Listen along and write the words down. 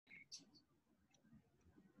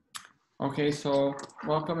Okay, so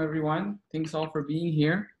welcome everyone. Thanks all for being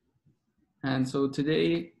here. And so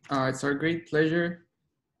today, it's our great pleasure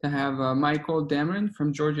to have Michael Damron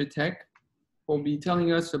from Georgia Tech, who will be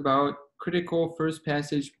telling us about critical first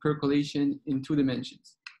passage percolation in 2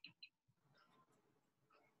 dimensions.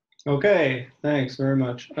 Okay, thanks very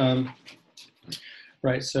much.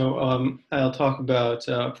 Right, so I'll talk about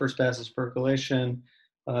first passage percolation,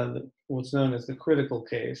 what's known as the critical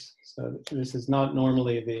case. So this is not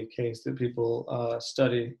normally the case that people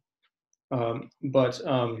study, but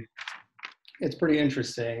it's pretty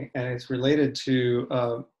interesting, and it's related to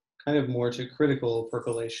kind of more to critical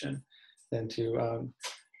percolation than to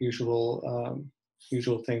usual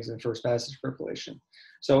things in first passage percolation.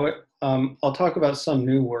 So I'll talk about some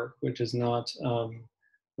new work, which is not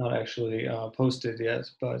actually posted yet,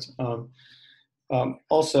 but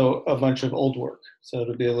also a bunch of old work. So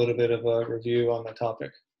it'll be a little bit of a review on the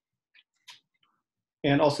topic.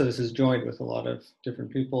 And also this is joined with a lot of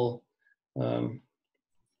different people.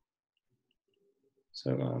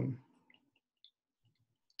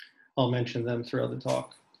 I'll mention them throughout the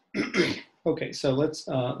talk. Okay, so let's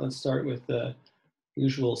start with the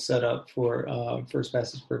usual setup for first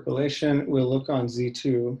passage percolation. We'll look on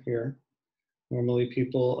Z2 here. Normally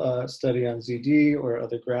people study on ZD or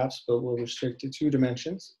other graphs, but we'll restrict to 2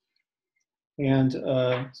 dimensions. And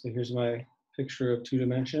so here's my picture of 2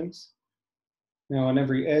 dimensions. Now on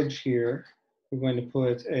every edge here, we're going to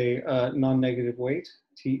put a non-negative weight,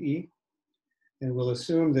 TE, and we'll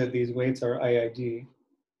assume that these weights are i.i.d,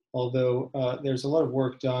 although there's a lot of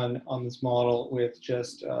work done on this model with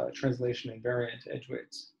just translation invariant edge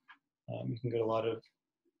weights. You can get a lot of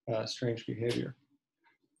strange behavior.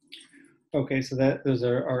 Okay, so those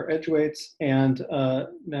are our edge weights. And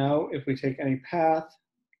now if we take any path,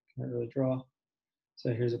 can't really draw.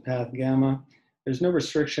 So here's a path gamma. There's no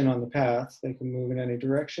restriction on the paths. They can move in any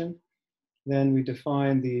direction. Then we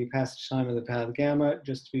define the passage time of the path gamma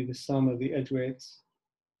just to be the sum of the edge weights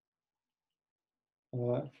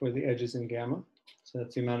for the edges in gamma. So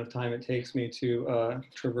that's the amount of time it takes me to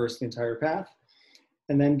traverse the entire path.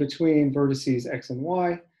 And then between vertices x and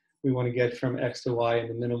y, we want to get from x to y in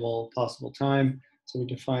the minimal possible time. So we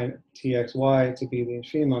define txy to be the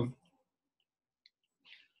infimum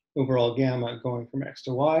overall gamma going from x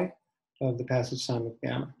to y of the passage time of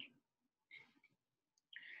gamma.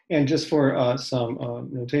 And just for some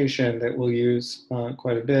notation that we'll use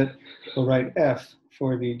quite a bit, we'll write f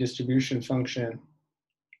for the distribution function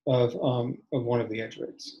of one of the edge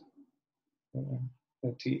weights,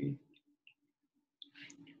 of TE.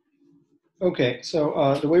 Okay,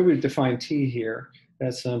 so the way we define T here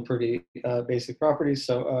has some pretty basic properties.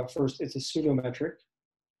 So first, it's a pseudometric.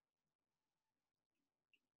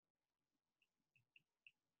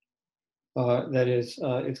 That is,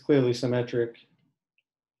 it's clearly symmetric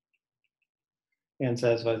and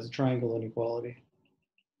satisfies the triangle inequality.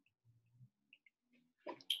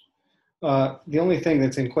 The only thing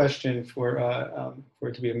that's in question for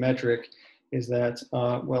it to be a metric is that,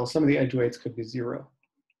 well, some of the edge weights could be 0.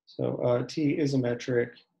 So T is a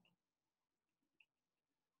metric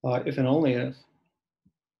if and only if,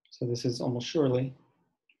 so this is almost surely,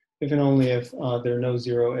 if and only if there are no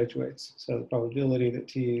 0 edge weights. So the probability that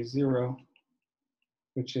T is 0,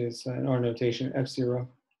 which is in our notation F0,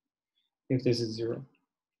 if this is 0.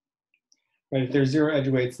 Right, if there's 0 edge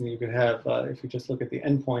weights, then you could have, if you just look at the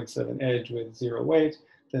endpoints of an edge with 0 weight,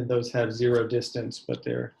 then those have 0 distance, but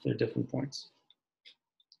they're different points.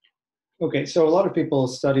 Okay, so a lot of people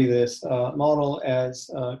study this model as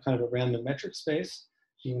kind of a random metric space.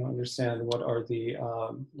 You want to understand what are the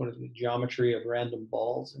geometry of random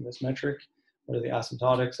balls in this metric, what are the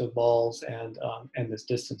asymptotics of balls, and this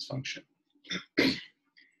distance function.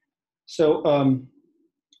 So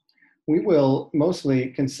we will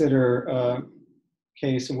mostly consider a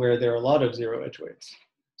case where there are a lot of 0 edge weights.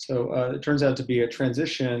 So it turns out to be a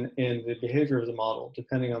transition in the behavior of the model,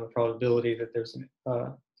 depending on the probability that there's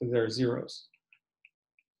that there are zeros.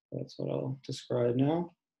 That's what I'll describe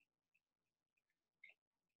now.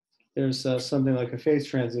 There's something like a phase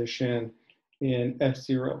transition in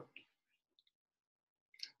F0.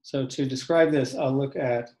 So to describe this, I'll look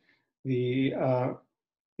at the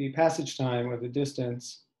passage time or the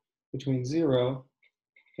distance between 0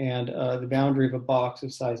 and the boundary of a box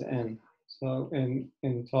of size n. So in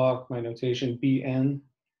the talk, my notation Bn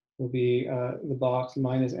will be the box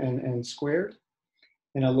minus nn squared.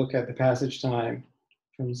 And I'll look at the passage time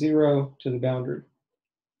from 0 to the boundary.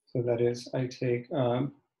 So that is, I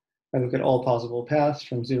look at all possible paths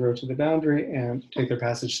from 0 to the boundary and take their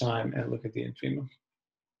passage time and look at the infimum.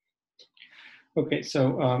 Okay,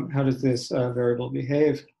 so how does this variable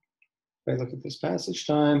behave? If I look at this passage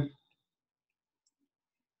time,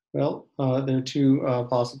 Well, there are two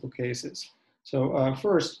possible cases. So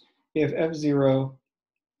first, if f0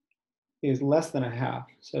 is less than a half,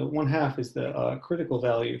 so 1/2 is the critical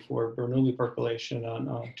value for Bernoulli percolation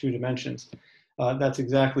on 2 dimensions. That's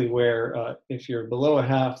exactly where, if you're below a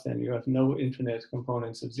half, then you have no infinite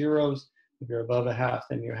components of zeros. If you're above a half,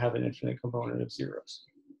 then you have an infinite component of zeros.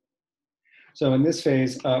 So in this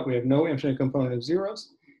phase, we have no infinite component of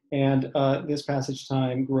zeros, and this passage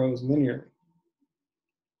time grows linearly.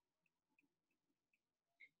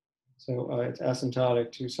 So it's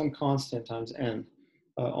asymptotic to some constant times n,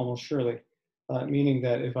 almost surely, meaning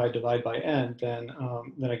that if I divide by n, then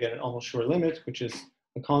I get an almost sure limit, which is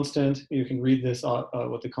a constant. You can read this,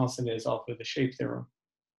 what the constant is, off of the shape theorem.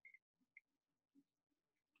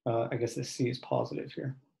 I guess this c is positive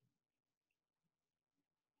here.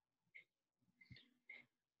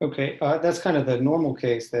 Okay, that's kind of the normal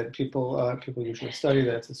case that people usually study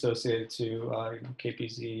that's associated to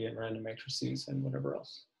KPZ and random matrices and whatever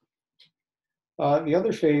else. The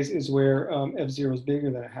other phase is where f0 is bigger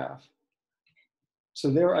than a half. So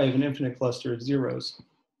there I have an infinite cluster of zeros.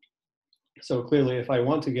 So clearly, if I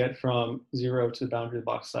want to get from 0 to the boundary of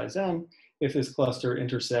the box size m, if this cluster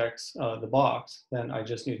intersects the box, then I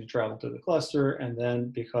just need to travel to the cluster. And then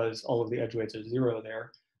because all of the edge weights are 0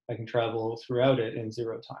 there, I can travel throughout it in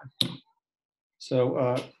 0 time.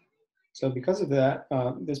 So, so because of that,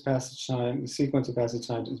 this passage time, the sequence of passage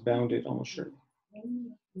times is bounded almost surely.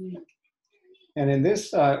 And in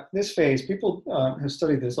this, this phase, people have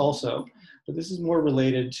studied this also, but this is more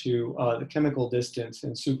related to the chemical distance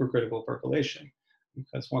in supercritical percolation,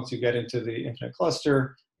 because once you get into the infinite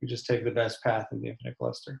cluster, you just take the best path in the infinite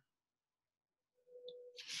cluster.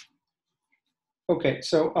 Okay,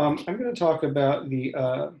 so I'm going to talk about the,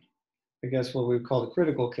 I guess what we would call the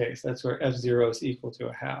critical case. That's where f0 is equal to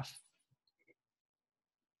a half.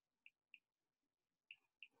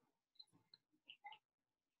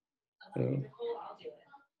 So,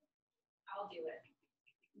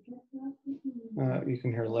 you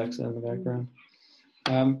can hear Alexa in the background.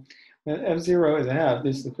 F0 is a half.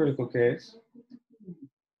 This is the critical case.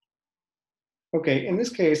 Okay, in this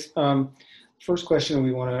case, first question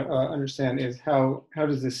we want to understand is how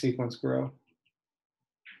does this sequence grow?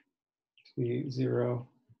 T0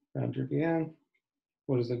 boundary Bn.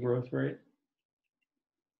 What is the growth rate?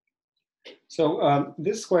 So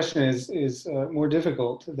this question is more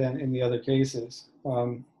difficult than in the other cases.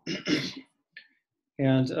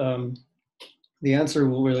 And the answer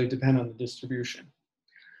will really depend on the distribution.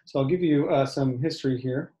 So I'll give you some history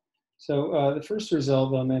here. So the first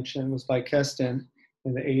result I'll mention was by Keston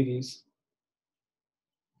in the 80s.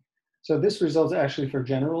 So this result is actually for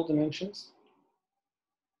general dimensions.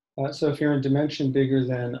 So if you're in dimension bigger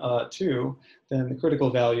than 2, then the critical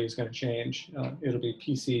value is going to change. It'll be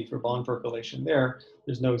PC for bond percolation there.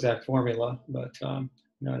 There's no exact formula, but you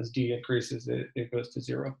know, as D increases, it goes to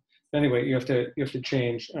 0. But anyway, you have to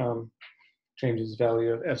change this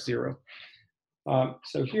value of F0.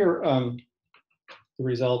 So here, the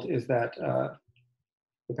result is that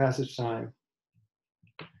the passage time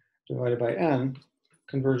divided by n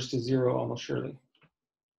converges to 0 almost surely.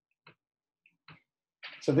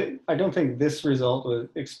 So I don't think this result was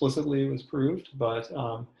explicitly proved, but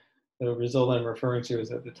the result I'm referring to is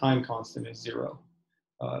that the time constant is 0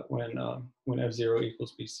 when f0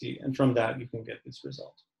 equals bc, and from that you can get this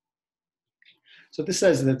result. So this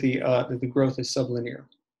says that the growth is sublinear.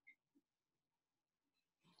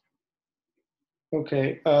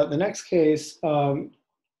 Okay, the next case,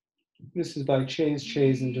 this is by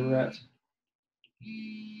Chase, and Durrett.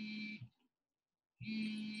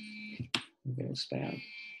 I'm going to span.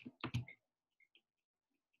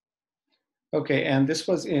 Okay, and this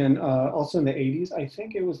was in also in the 80s. I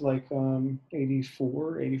think it was like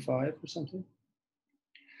 84, 85 or something.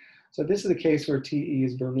 So this is the case where TE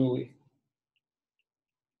is Bernoulli.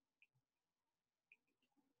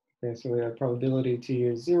 Okay, so we have probability T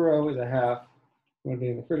is 0 is a half, would be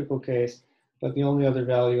in the critical case, but the only other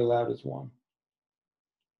value allowed is 1.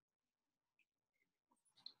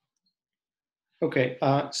 Okay,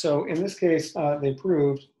 so in this case, they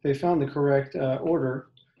found the correct order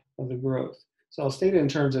of the growth. So I'll state it in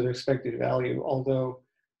terms of expected value, although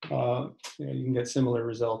you know, you can get similar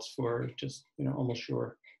results for just almost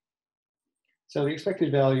sure. So the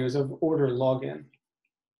expected value is of order log n.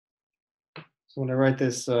 So when I write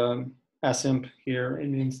this asimp here, it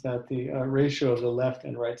means that the ratio of the left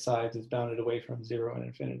and right sides is bounded away from 0 and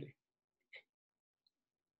infinity.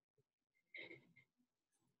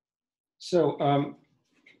 So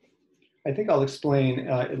I think I'll explain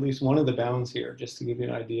at least one of the bounds here, just to give you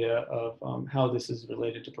an idea of how this is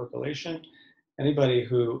related to percolation. Anybody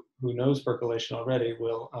who knows percolation already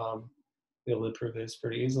will be able to prove this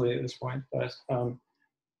pretty easily at this point. But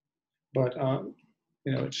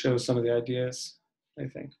you know, it shows some of the ideas, I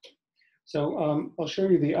think. So I'll show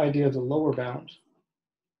you the idea of the lower bound.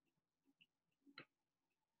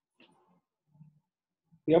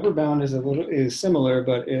 The upper bound is similar,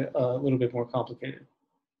 but a little bit more complicated.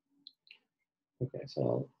 Okay,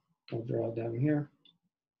 so I'll draw it down here.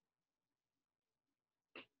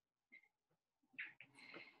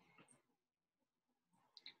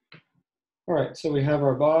 All right, so we have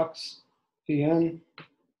our box, Pn,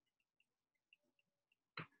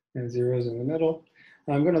 and zeros in the middle.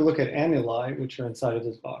 And I'm going to look at annuli, which are inside of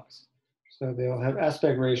this box. So they'll have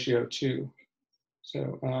aspect ratio 2.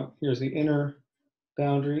 So here's the inner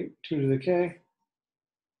boundary, 2 to the k,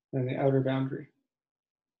 and the outer boundary,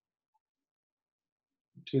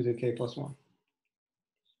 2 to the k plus 1.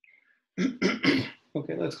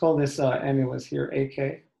 Okay, let's call this annulus here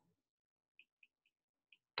AK.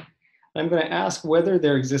 I'm going to ask whether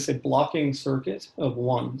there exists a blocking circuit of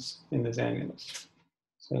 1s in this annulus.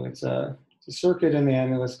 So it's a circuit in the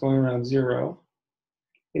annulus going around 0.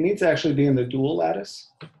 It needs to actually be in the dual lattice.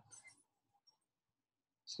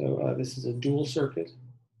 So this is a dual circuit.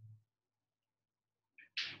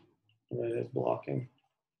 That is blocking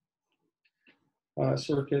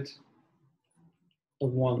circuit of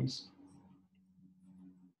 1s.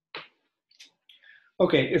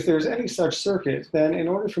 Okay, if there's any such circuit, then in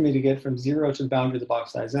order for me to get from 0 to the boundary of the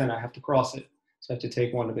box size n, I have to cross it. So I have to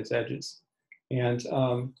take one of its edges. And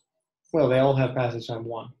well, they all have passage time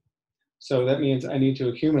 1. So that means I need to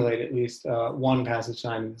accumulate at least 1 passage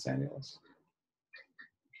time in this annulus.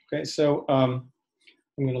 Okay, so I'm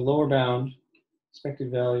going to lower bound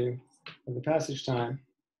expected value of the passage time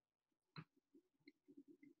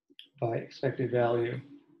by expected value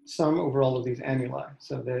sum over all of these annuli.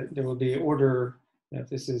 So there will be order, if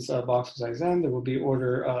this is box size n, there will be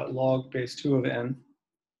order log base 2 of n.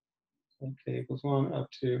 So k equals 1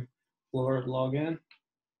 up to floor of log n.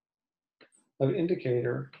 Of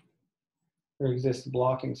indicator, there exists a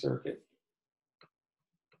blocking circuit.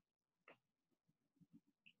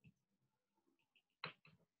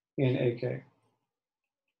 In AK.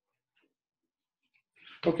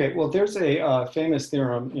 Okay, well, there's a famous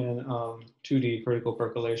theorem in 2D critical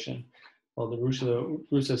percolation called the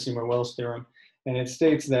Russo-Seymour-Wells theorem, and it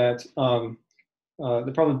states that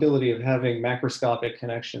the probability of having macroscopic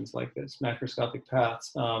connections like this, macroscopic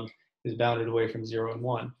paths, is bounded away from 0 and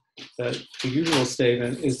 1. The usual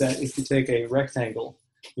statement is that if you take a rectangle,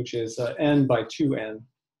 which is n by 2n,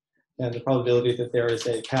 then the probability that there is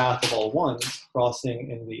a path of all 1s crossing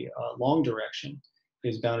in the long direction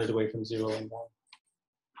is bounded away from 0 and 1.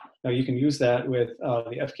 Now you can use that with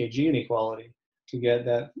the FKG inequality to get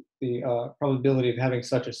that the probability of having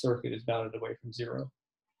such a circuit is bounded away from 0.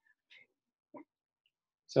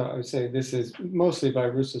 So I would say this is mostly by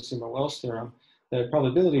Russo-Seymour-Wells theorem. The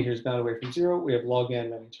probability here is bounded away from 0. We have log n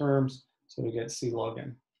many terms, so we get C log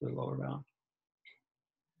n for the lower bound.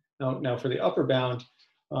 Now for the upper bound,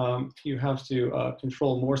 you have to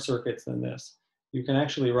control more circuits than this. You can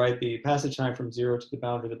actually write the passage time from 0 to the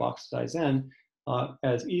boundary of the box size n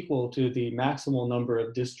as equal to the maximal number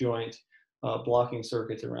of disjoint blocking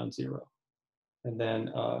circuits around 0. And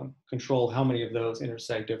then control how many of those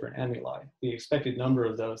intersect different annuli. The expected number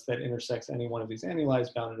of those that intersects any one of these annuli is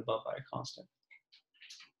bounded above by a constant.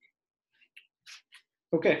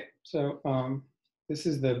 Okay, so this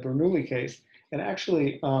is the Bernoulli case. And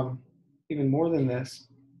actually, even more than this,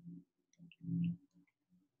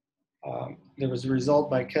 there was a result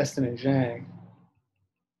by Keston and Zhang.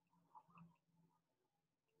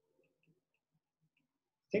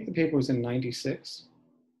 I think the paper was in '96.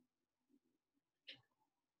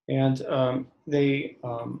 And they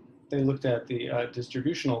looked at the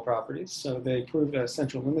distributional properties. So they proved a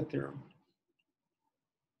central limit theorem.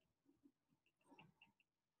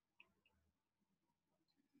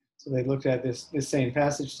 So they looked at this same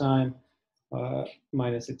passage time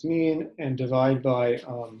minus its mean and divide by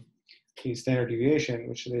the standard deviation,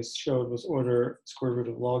 which they showed was order square root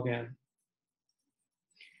of log n,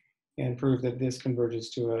 and proved that this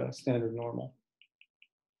converges to a standard normal.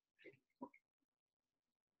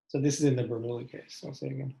 So this is in the Bernoulli case, I'll say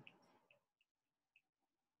again.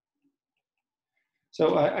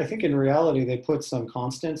 So I think in reality, they put some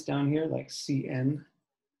constants down here like Cn,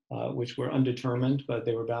 which were undetermined, but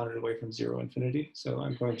they were bounded away from 0 infinity. So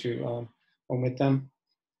I'm going to omit them,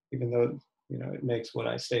 even though it makes what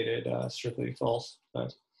I stated strictly false.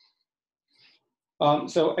 But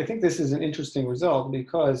so I think this is an interesting result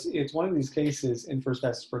because it's one of these cases in first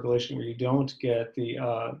passage percolation where you don't get the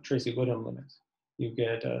Tracy-Woodham limit. you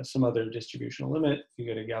get some other distributional limit, you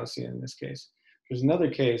get a Gaussian in this case. There's another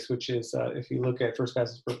case, which is if you look at first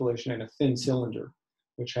passage percolation in a thin cylinder,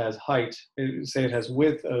 which has height, say it has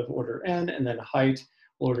width of order n, and then height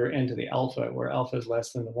order n to the alpha, where alpha is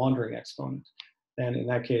less than the wandering exponent. Then in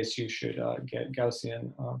that case, you should get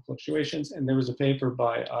Gaussian fluctuations. And there was a paper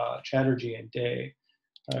by Chatterjee and Day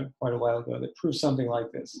quite a while ago that proved something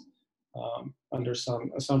like this under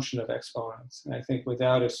some assumption of exponents. And I think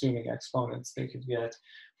without assuming exponents, they could get,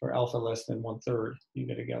 for alpha less than 1/3, you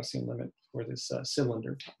get a Gaussian limit for this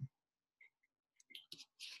cylinder.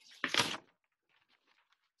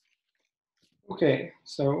 Okay,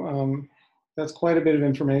 so that's quite a bit of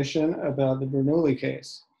information about the Bernoulli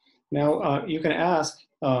case. Now, you can ask,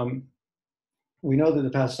 we know that the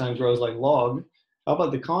passage time grows like log. How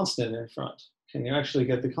about the constant in front? Can you actually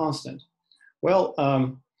get the constant? Well,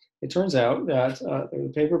 it turns out that there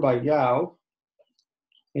was a paper by Yao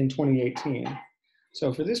in 2018.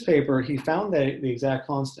 So for this paper, he found the exact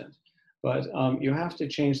constant, but you have to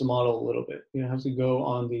change the model a little bit. You have to go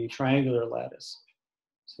on the triangular lattice.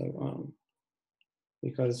 So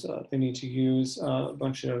because they need to use a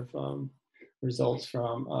bunch of results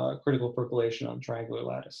from critical percolation on triangular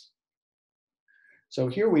lattice. So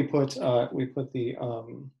here we put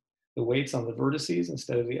the weights on the vertices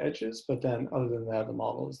instead of the edges, but then other than that, the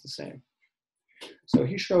model is the same. So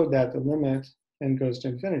he showed that the limit n goes to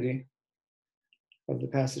infinity of the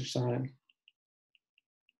passage time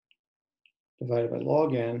divided by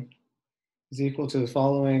log n is equal to the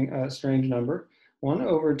following strange number,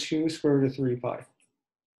 1/2 square root of 3 pi,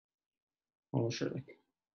 almost surely.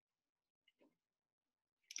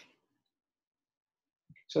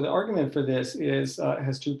 So the argument for this is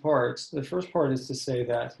has two parts. The first part is to say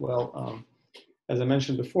that, well, as I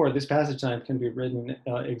mentioned before, this passage time can be written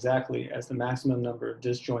exactly as the maximum number of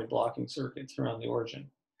disjoint blocking circuits around the origin.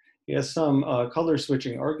 He has some color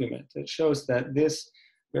switching argument that shows that this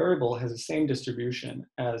variable has the same distribution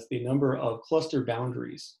as the number of cluster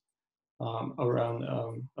boundaries around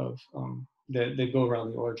that go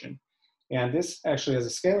around the origin. And this actually has a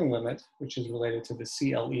scaling limit, which is related to the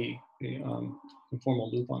CLE, the conformal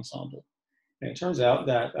loop ensemble. And it turns out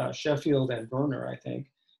that Sheffield and Werner, I think,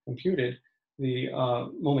 computed the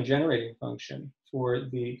moment generating function for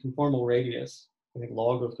the conformal radius, I think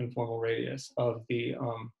log of conformal radius of the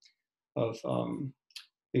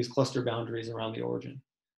these cluster boundaries around the origin.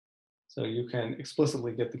 So you can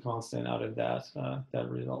explicitly get the constant out of that, that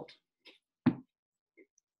result.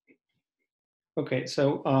 Okay,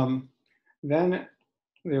 so then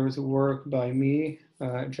there was a work by me,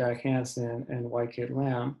 Jack Hanson, and Y.K.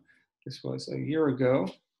 Lam. This was a year ago.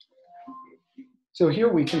 So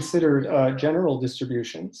here we considered general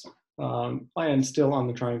distributions, and still on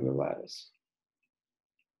the triangular lattice.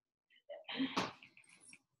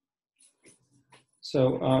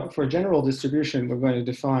 So for a general distribution, we're going to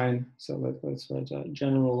define, so let's write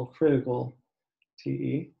general critical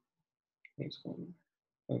TE.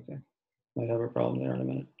 Okay, might have a problem there in a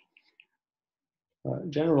minute.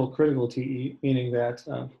 General critical TE, meaning that,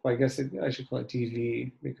 well, I guess I should call it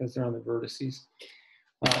TV because they're on the vertices.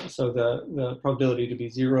 So the probability to be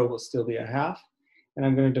 0 will still be 1/2. And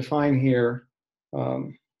I'm going to define here,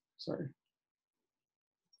 sorry,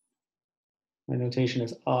 my notation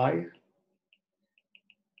is I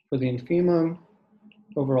for the infimum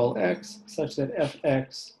over all x such that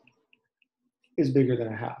fx is bigger than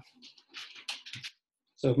 1/2.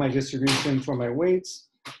 So if my distribution for my weights,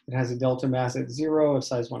 it has a delta mass at 0 of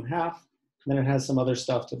size 1/2, then it has some other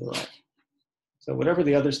stuff to the right. So whatever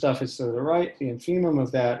the other stuff is to the right, the infimum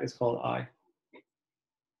of that is called I.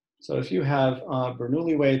 So if you have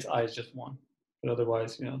Bernoulli weights, I is just 1. But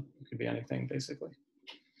otherwise, you know, it could be anything basically.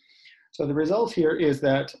 So the result here is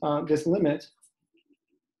that this limit,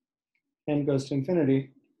 n goes to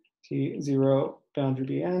infinity, t0 boundary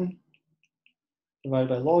bn divided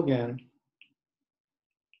by log n.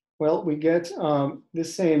 Well, we get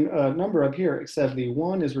this same number up here, except the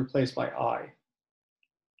 1 is replaced by I.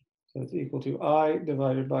 So it's equal to I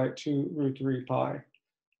divided by 2√3 pi,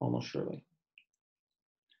 almost surely.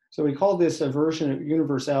 So we call this a version of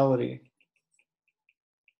universality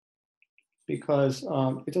because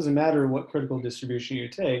it doesn't matter what critical distribution you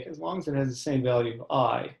take, as long as it has the same value of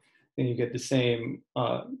I, then you get the same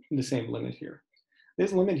limit here.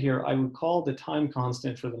 This limit here, I would call the time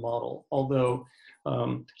constant for the model, although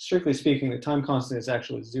strictly speaking, the time constant is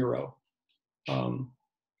actually 0.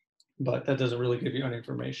 But that doesn't really give you any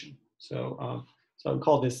information. So, so I would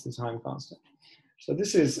call this the time constant. So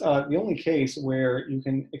this is the only case where you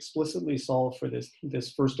can explicitly solve for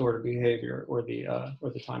this first order behavior or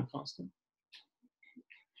the time constant.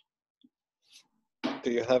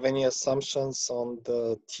 Do you have any assumptions on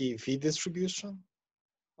the TV distribution?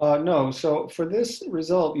 No, so for this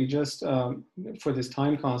result, you just, for this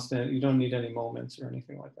time constant, you don't need any moments or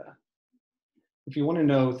anything like that. If you want to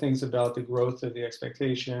know things about the growth of the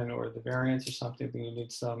expectation or the variance or something, then you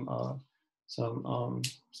need some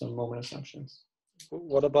moment assumptions.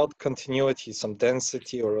 What about continuity, some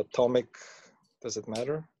density or atomic? Does it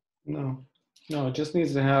matter? No, no, it just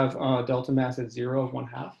needs to have delta mass at 0 of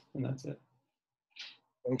 1/2, and that's it.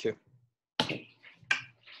 Thank you.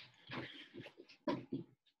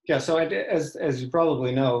 Yeah, so as you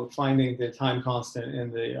probably know, finding the time constant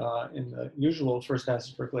in the usual first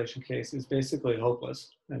passage percolation case is basically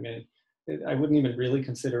hopeless. I mean, I wouldn't even really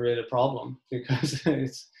consider it a problem because I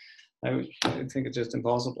think it's just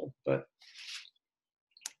impossible. But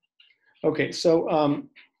okay, so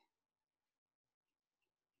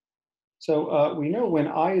we know when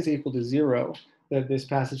I is equal to 0 that this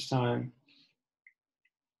passage time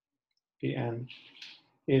Pn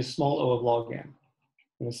is small o of log n,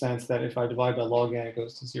 in the sense that if I divide by log n, it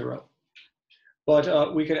goes to 0.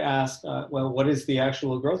 But we could ask, well, what is the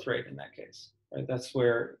actual growth rate in that case? Right? That's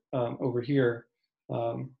where over here,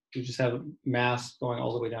 you just have mass going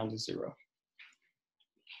all the way down to 0.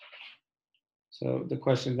 So the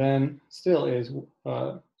question then still is,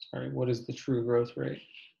 what is the true growth rate?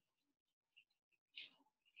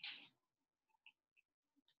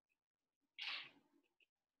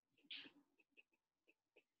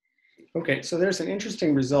 Okay, so there's an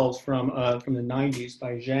interesting result from the 90s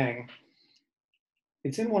by Zhang.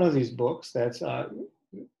 It's in one of these books that's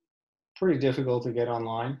pretty difficult to get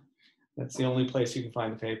online. That's the only place you can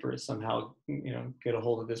find the paper, is somehow get a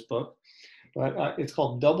hold of this book. But it's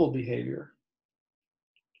called Double Behavior.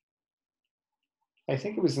 I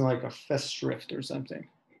think it was in like a Festschrift or something.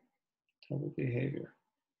 Double Behavior.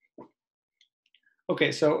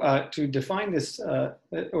 Okay, so to define this,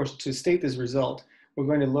 or to state this result, we're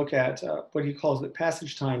going to look at what he calls the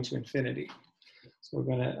passage time to infinity. So we're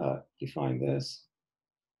going to define this.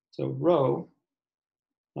 So rho,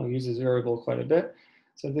 I'll use this variable quite a bit.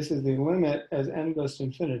 So this is the limit as n goes to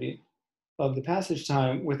infinity of the passage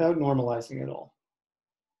time without normalizing at all.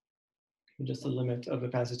 Just the limit of the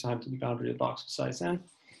passage time to the boundary of the box of size n.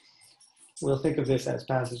 We'll think of this as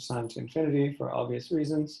passage time to infinity for obvious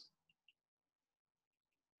reasons.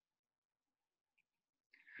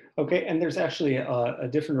 Okay, and there's actually a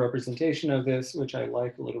different representation of this, which I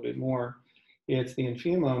like a little bit more. It's the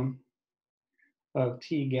infimum of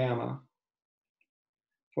T gamma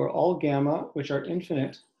for all gamma which are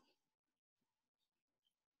infinite,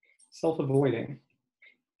 self-avoiding,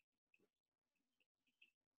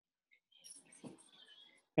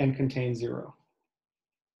 and contain 0.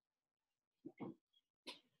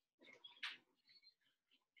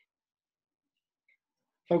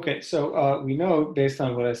 Okay, so we know, based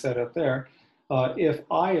on what I said up there, if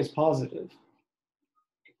I is positive,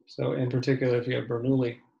 so in particular if you have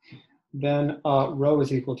Bernoulli, then rho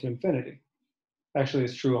is equal to infinity. Actually,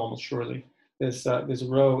 it's true almost surely. This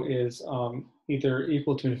rho is either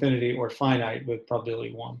equal to infinity or finite with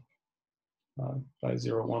probability 1 by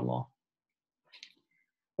 0-1 law.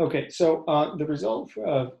 Okay, so the result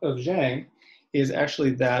of Zhang is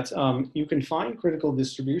actually that you can find critical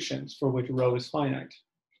distributions for which rho is finite.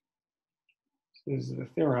 So this is the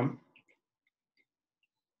theorem.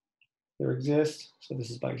 There exists, so this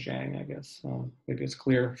is by Zhang, I guess. Maybe it's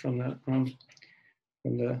clear from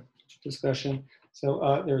the discussion.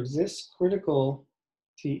 So there exists critical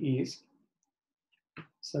TEs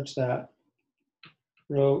such that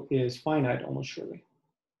rho is finite almost surely.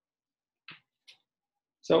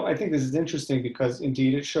 So I think this is interesting because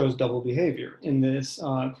indeed it shows double behavior. In this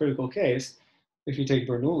critical case, if you take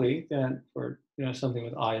Bernoulli, then for something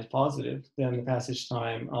with I is positive, then the passage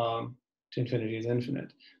time to infinity is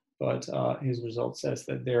infinite. But his result says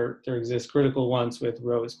that there exist critical ones with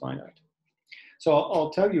rho is finite. So I'll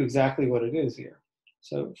tell you exactly what it is here.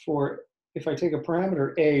 So if I take a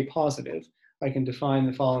parameter a positive, I can define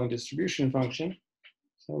the following distribution function.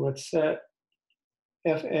 So let's set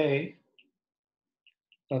fa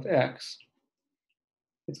of x.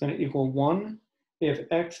 It's going to equal 1 if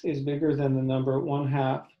x is bigger than the number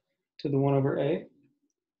 1/2 to the 1 over a.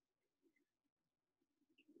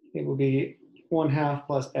 It will be 1/2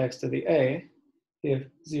 plus x to the a if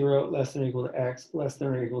 0 less than or equal to x less than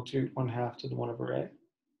or equal to 1/2 to the 1 over a,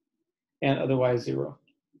 and otherwise 0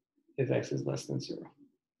 if x is less than 0.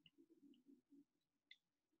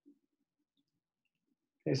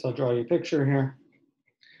 Okay, so I'll draw you a picture here.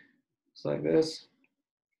 It's like this.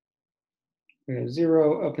 We have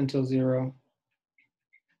 0 up until 0.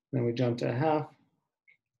 Then we jump to 1/2.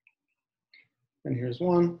 And here's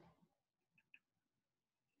 1.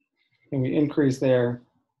 And we increase there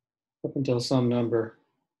up until some number,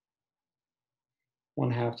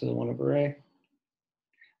 1/2 to the 1 over a.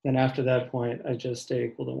 Then after that point, I just stay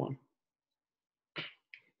equal to 1.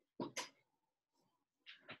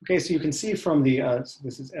 Okay, so you can see from the, so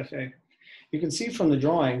this is FA. You can see from the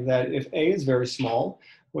drawing that if A is very small,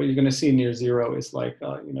 what you're going to see near 0 is like,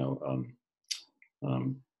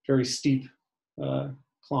 very steep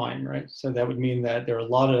climb, right? So that would mean that there are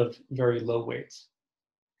a lot of very low weights.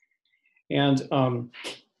 And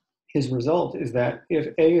his result is that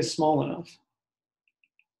if A is small enough,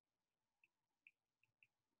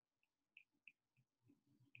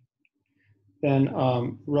 then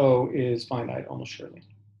rho is finite almost surely.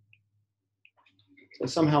 So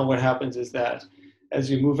somehow what happens is that as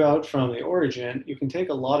you move out from the origin, you can take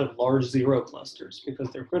a lot of large 0 clusters because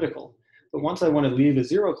they're critical. But once I want to leave a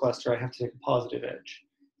 0 cluster, I have to take a positive edge.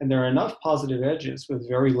 And there are enough positive edges with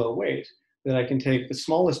very low weight that I can take the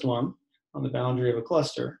smallest one on the boundary of a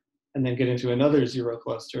cluster and then get into another 0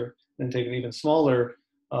 cluster, then take an even smaller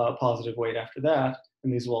positive weight after that,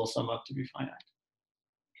 and these will all sum up to be finite.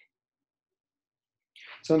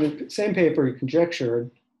 So in the same paper, he conjectured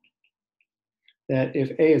that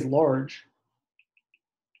if A is large,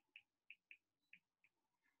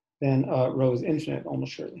 then rho is infinite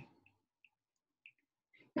almost surely.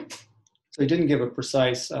 So he didn't give a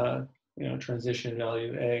precise transition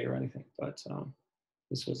value A or anything, but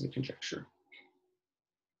this was a conjecture.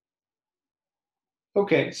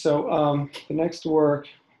 Okay, so the next work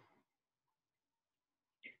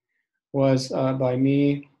was by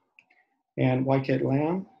me and y-kit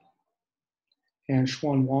Lam and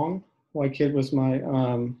Xuan Wang. Y-kit was my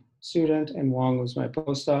student and Wang was my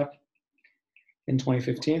postdoc in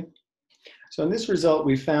 2015. So in this result,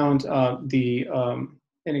 we found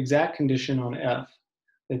an exact condition on F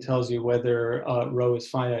that tells you whether rho is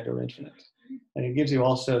finite or infinite. And it gives you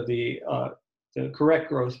also the correct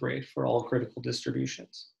growth rate for all critical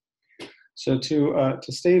distributions. So to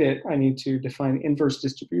state it, I need to define inverse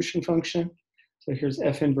distribution function. So here's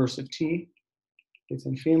F inverse of t. It's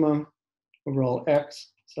infimum over all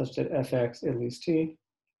x such that fx at least t.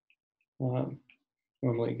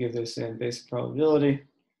 Normally give this in basic probability.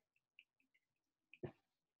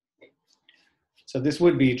 So this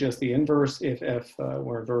would be just the inverse if f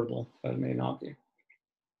were invertible, but it may not be.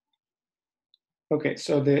 Okay,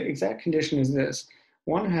 so the exact condition is this.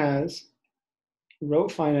 One has rho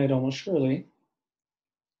finite almost surely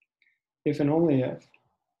if and only if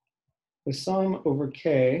the sum over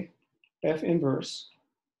k, f inverse,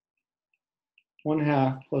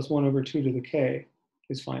 1/2 plus 1 over 2 to the k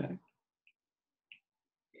is finite.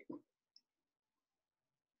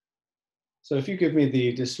 So if you give me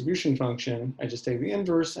the distribution function, I just take the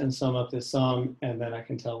inverse and sum up this sum, and then I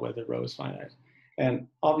can tell whether rho is finite. And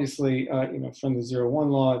obviously, from the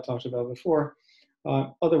 0-1 law I talked about before,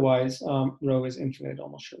 otherwise, rho is infinite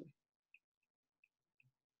almost surely.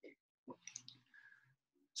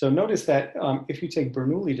 So notice that if you take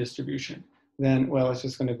Bernoulli distribution, then, well, it's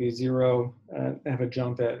just going to be 0, have a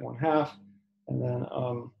jump at 1/2, and then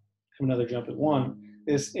have another jump at 1.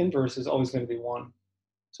 This inverse is always going to be 1.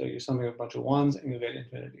 So you're summing a bunch of 1s and you get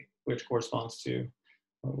infinity, which corresponds to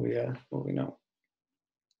what we know.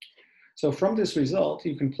 So from this result,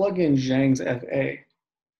 you can plug in Zhang's FA.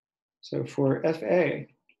 So for FA,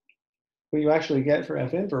 what you actually get for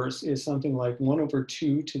F inverse is something like 1 over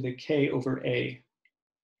 2 to the k over A,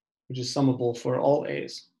 which is summable for all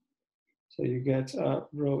A's. So you get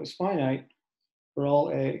rho is finite for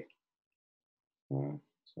all A, for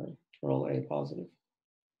all A positive.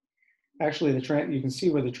 Actually, you can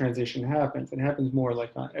see where the transition happens. It happens more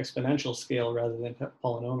like on exponential scale rather than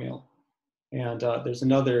polynomial. And there's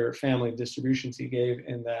another family of distributions he gave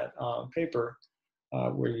in that paper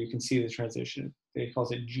where you can see the transition. He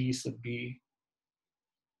calls it G sub B.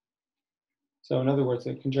 So in other words,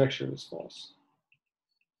 the conjecture was false.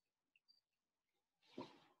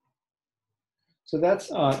 So that's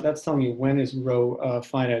telling you when is rho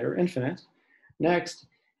finite or infinite. Next,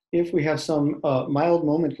 if we have some mild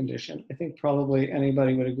moment condition, I think probably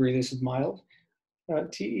anybody would agree this is mild,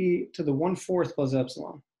 Te to the 1/4 plus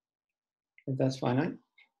epsilon, if that's finite,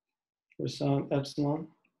 for some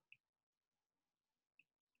epsilon.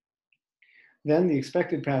 Then the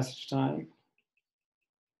expected passage time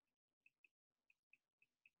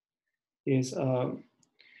is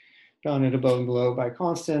bounded above and below by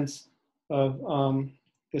constants of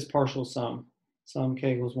this partial sum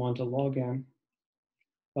k equals 1 to log n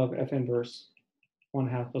of f inverse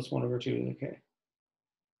 1/2 plus 1 over 2 to the k.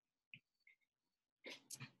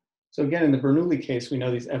 So again, in the Bernoulli case, we know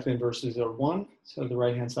these f inverses are 1. So the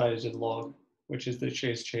right-hand side is just log, which is the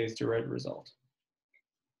Chase-Chase-Duret result.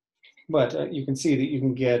 But you can see that you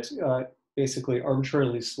can get basically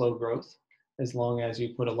arbitrarily slow growth as long as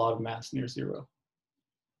you put a lot of mass near zero.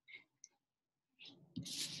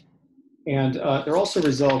 And there are also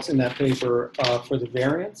results in that paper for the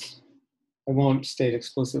variance. I won't state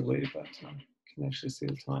explicitly, but you can actually see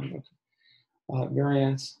the time of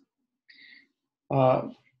variance.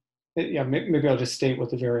 Yeah, maybe I'll just state what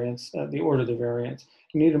the variance, the order of the variance.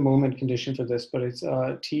 You need a moment condition for this, but it's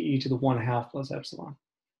TE to the 1/2 plus epsilon.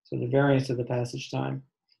 So the variance of the passage time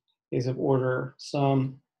is of order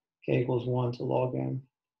sum k equals 1 to log n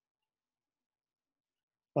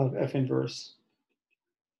of f inverse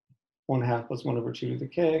 1/2 plus 1 over 2 to the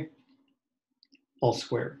k, all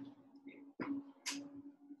squared.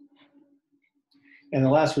 And the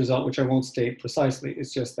last result, which I won't state precisely,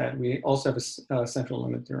 is just that we also have a central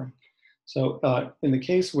limit theorem. So in the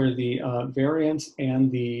case where the variance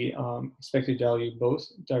and the expected value both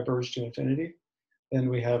diverge to infinity, then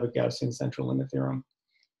we have a Gaussian central limit theorem.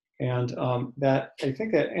 And that, I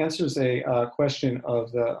think that answers a question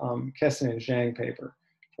of the Kessin and Zhang paper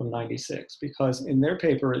from '96, because in their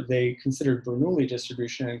paper, they considered Bernoulli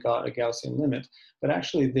distribution and got a Gaussian limit, but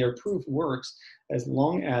actually their proof works as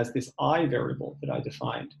long as this I variable that I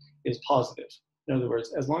defined is positive. In other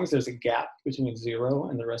words, as long as there's a gap between 0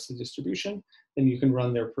 and the rest of the distribution, then you can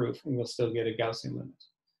run their proof and you'll still get a Gaussian limit.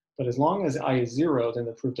 But as long as I is 0, then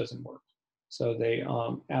the proof doesn't work. So they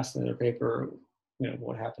asked in their paper,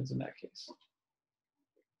 what happens in that case.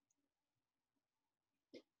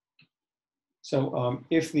 So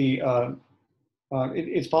if the,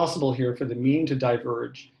 it's possible here for the mean to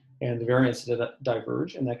diverge and the variance to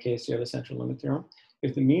diverge. In that case, you have a central limit theorem.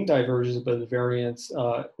 If the mean diverges but the variance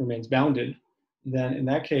remains bounded, then in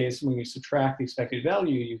that case, when you subtract the expected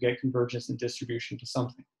value, you get convergence and distribution to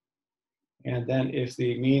something. And then if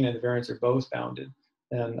the mean and the variance are both bounded,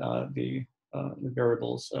 then the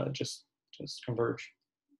variables just converge.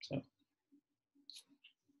 So,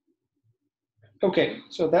 okay,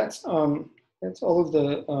 so that's all of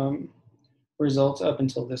the results up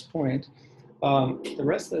until this point. The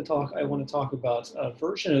rest of the talk, I want to talk about a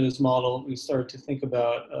version of this model we started to think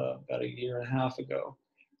about a 1.5 years ago,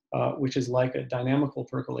 which is like a dynamical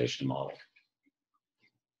percolation model.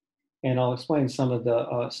 And I'll explain some of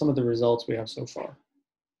the results we have so far.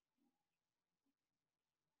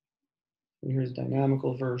 Here's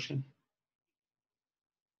dynamical version.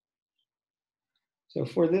 So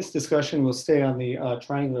for this discussion, we'll stay on the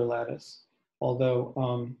triangular lattice, although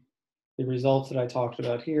the results that I talked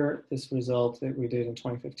about here, this result that we did in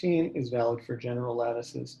 2015 is valid for general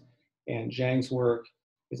lattices, and Zhang's work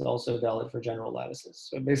is also valid for general lattices.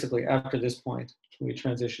 So basically, after this point, we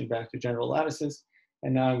transition back to general lattices,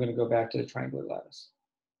 and now I'm going to go back to the triangular lattice.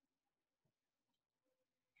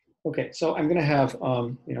 Okay, so I'm going to have,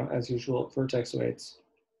 as usual, vertex weights.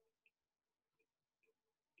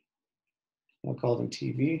 I'll call them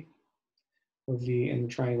TV, or V in the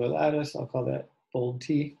triangular lattice. I'll call that bold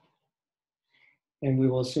T. And we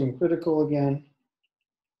will assume critical again.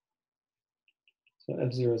 So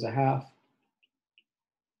F0 is 1/2.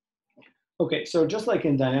 Okay, so just like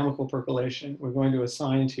in dynamical percolation, we're going to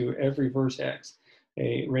assign to every vertex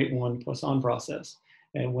a rate 1 Poisson process.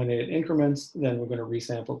 And when it increments, then we're going to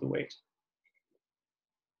resample the weight.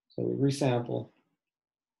 So we resample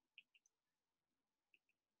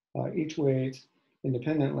each weight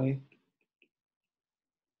independently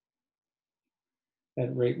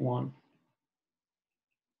at rate 1.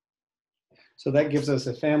 So that gives us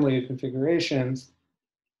a family of configurations,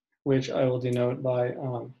 which I will denote by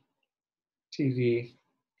TV,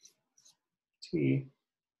 T,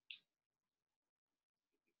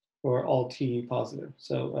 or all T positive.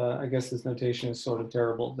 So I guess this notation is sort of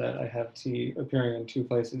terrible that I have T appearing in 2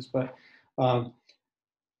 places, but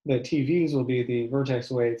the TVs will be the vertex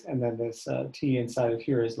weights, and then this T inside of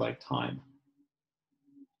here is like time.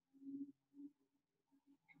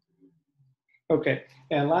 Okay,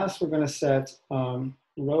 and last we're going to set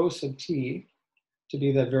rho sub T to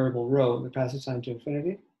be that variable rho, the passage time to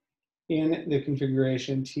infinity, in the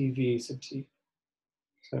configuration TV sub T.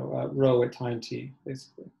 So rho at time T,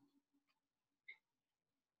 basically.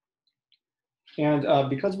 And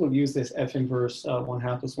because we'll use this F inverse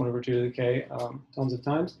 1/2 plus 1 over 2 to the K tons of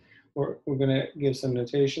times, we're going to give some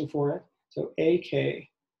notation for it. So AK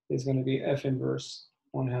is going to be F inverse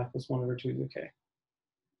 1/2 plus 1 over 2 to the K.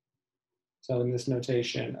 So in this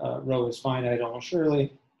notation, rho is finite almost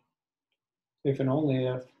surely, if and only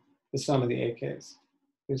if the sum of the AKs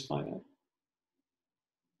is finite.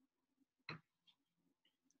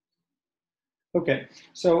 Okay,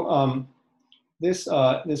 so this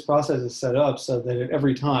process is set up so that at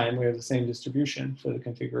every time we have the same distribution for the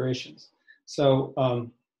configurations. So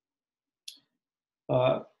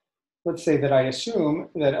let's say that I assume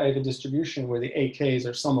that I have a distribution where the AKs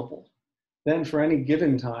are summable. Then for any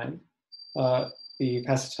given time, the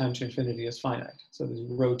passage time to infinity is finite. So the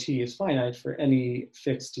rho t is finite for any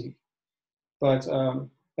fixed t. But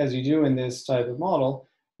as you do in this type of model,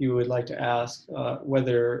 you would like to ask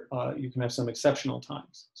whether you can have some exceptional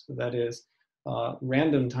times. So that is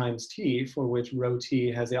random times t for which rho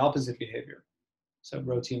t has the opposite behavior. So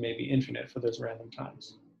rho t may be infinite for those random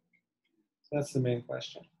times. So that's the main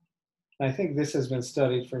question. And I think this has been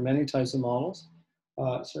studied for many types of models,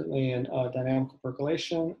 certainly in dynamical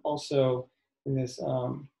percolation, also in this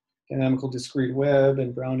dynamical discrete web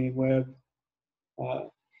and Brownian web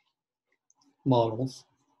models.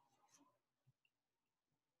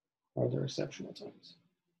 Are there exceptional times?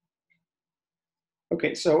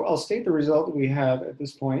 Okay, so I'll state the result that we have at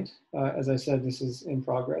this point. As I said, this is in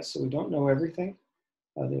progress, so we don't know everything.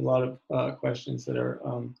 There are a lot of questions that are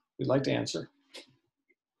we'd like to answer.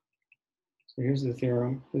 So here's the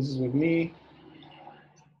theorem. This is with me,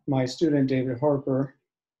 my student David Harper,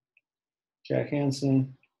 Jack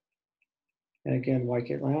Hanson, and again,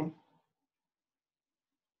 Y.K. Lamb.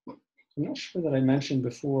 I'm not sure that I mentioned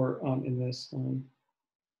before in this.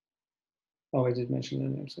 Oh, I did mention their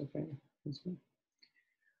names. Okay.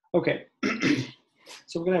 Okay.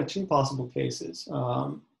 So we're going to have two possible cases.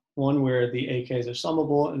 One where the AKs are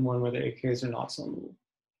summable and one where the AKs are not summable.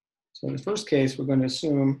 So in the first case, we're going to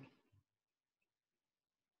assume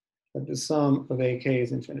that the sum of AK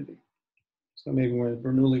is infinity. So maybe we're in the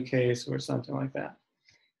Bernoulli case or something like that.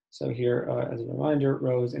 So here, as a reminder,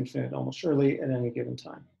 rho is infinite almost surely at any given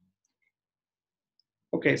time.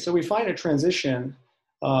 Okay, so we find a transition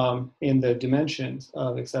in the dimensions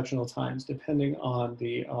of exceptional times depending on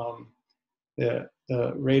the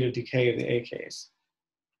rate of decay of the AKs.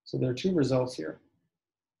 So there are two results here.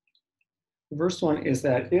 The first one is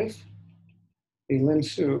that if the lim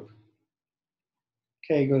sup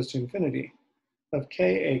k goes to infinity, of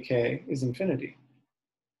k is infinity.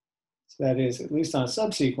 So that is, at least on a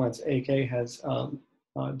subsequence, AK has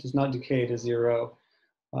does not decay to zero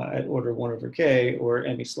at order 1 over k or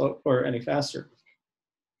any slope or any faster.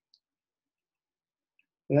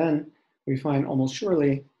 Then we find almost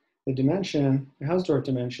surely the dimension, the Hausdorff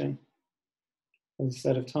dimension of the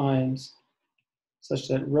set of times such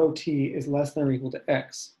that rho t is less than or equal to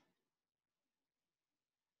x.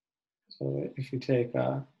 So if you take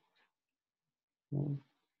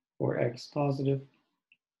for x positive,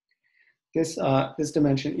 this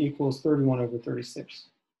dimension equals 31 over 36.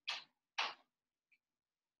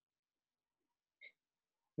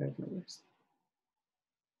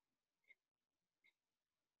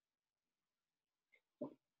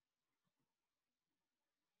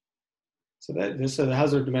 So the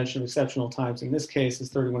Hausdorff dimension of exceptional times in this case is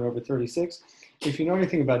 31 over 36. If you know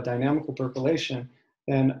anything about dynamical percolation,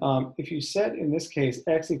 then if you set in this case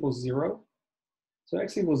x equals 0, so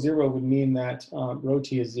x equals 0 would mean that rho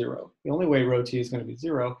t is 0. The only way rho t is going to be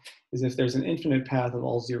 0 is if there's an infinite path of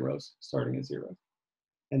all zeros starting at 0.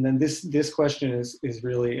 And then this question is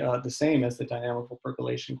really the same as the dynamical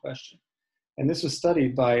percolation question. And this was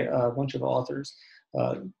studied by a bunch of authors.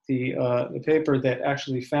 The paper that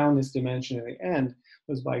actually found this dimension in the end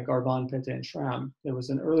was by Garban, Pette, and Schramm. There was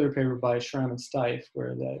an earlier paper by Schramm and Steiff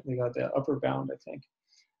where they got the upper bound, I think.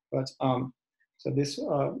 But so this,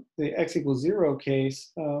 the x equals 0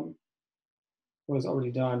 case was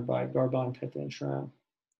already done by Garban, Pette, and Schramm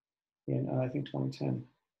in, I think, 2010.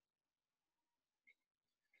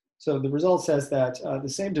 So the result says that the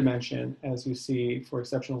same dimension as we see for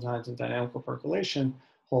exceptional times in dynamical percolation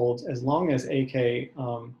holds as long as AK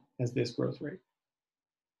has this growth rate.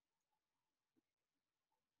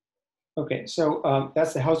 Okay, so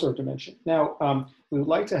that's the Hausdorff dimension. Now, we would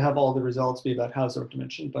like to have all the results be about Hausdorff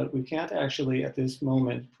dimension, but we can't actually at this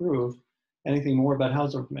moment prove anything more about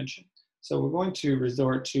Hausdorff dimension. So we're going to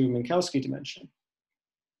resort to Minkowski dimension.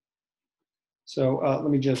 So let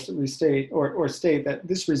me just restate or state that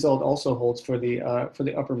this result also holds for the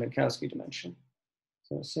upper Minkowski dimension.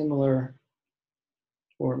 So similar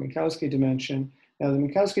for Minkowski dimension. Now the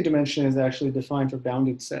Minkowski dimension is actually defined for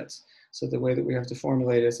bounded sets. So the way that we have to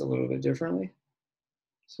formulate it is a little bit differently.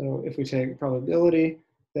 So if we take probability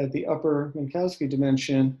that the upper Minkowski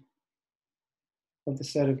dimension of the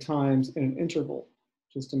set of times in an interval,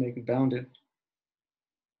 just to make it bounded,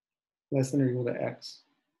 less than or equal to x.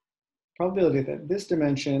 Probability that this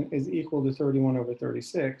dimension is equal to 31 over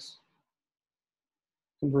 36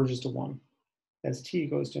 converges to 1 as t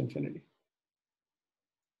goes to infinity.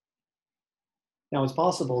 Now it's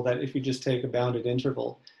possible that if you just take a bounded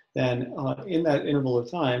interval, then in that interval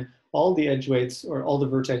of time, all the edge weights or all the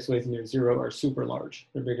vertex weights near 0 are super large.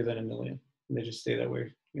 They're bigger than 1 million. And they just stay that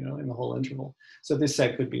way, you know, in the whole interval. So this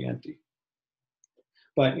set could be empty.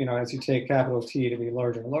 But, you know, as you take capital T to be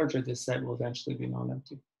larger and larger, this set will eventually be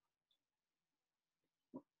non-empty.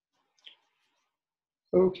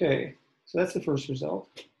 Okay, so that's the first result.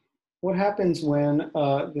 What happens when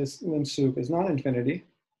this lim sup is not infinity?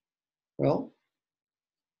 Well,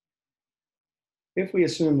 if we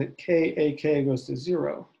assume that k goes to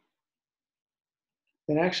 0,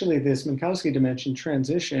 then actually this Minkowski dimension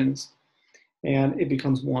transitions and it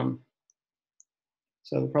becomes 1.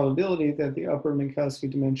 So the probability that the upper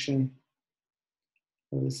Minkowski dimension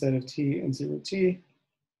of the set of t and 0t,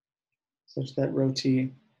 such that rho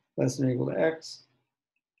t less than or equal to x,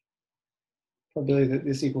 probability that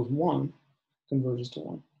this equals 1 converges to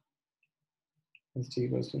 1 as t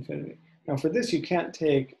goes to infinity. Now for this, you can't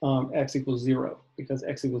take x equals 0 because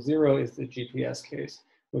x equals 0 is the GPS case,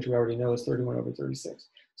 which we already know is 31 over 36.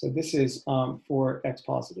 So this is for x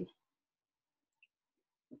positive.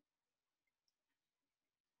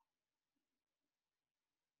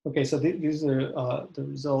 Okay, so these are the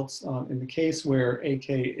results in the case where AK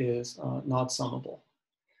is not summable.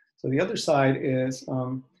 So the other side is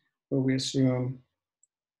where we assume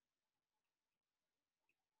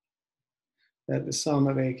that the sum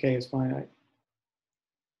of AK is finite.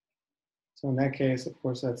 So in that case, of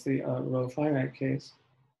course, that's the rho finite case.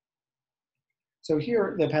 So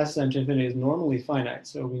here, the passage time to infinity is normally finite.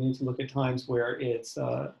 So we need to look at times where it's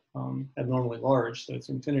abnormally large, so it's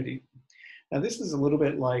infinity. Now this is a little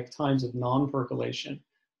bit like times of non-percolation,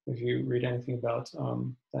 if you read anything about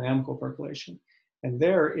dynamical percolation. And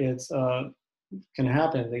there it's can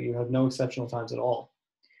happen that you have no exceptional times at all.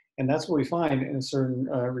 And that's what we find in a certain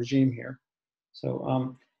regime here.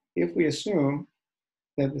 So if we assume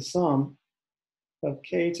that the sum of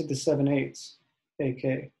k to the 7/8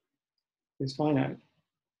 AK is finite,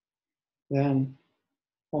 then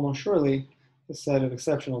almost surely the set of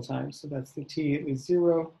exceptional times, so that's the t at least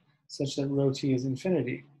 0, such that rho t is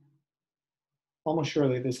infinity, almost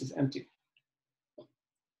surely this is empty.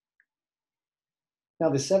 Now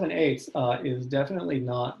the 7/8 is definitely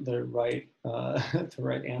not the right the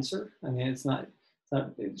right answer. I mean,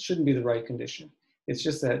 it shouldn't be the right condition. It's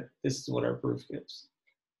just that this is what our proof gives.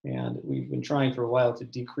 And we've been trying for a while to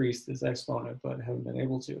decrease this exponent, but haven't been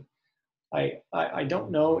able to. I don't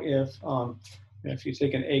know if you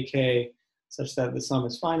take an AK such that the sum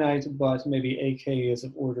is finite, but maybe AK is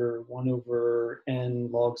of order 1 over n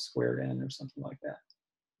log squared n or something like that.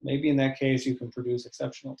 Maybe in that case, you can produce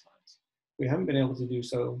exceptional times. We haven't been able to do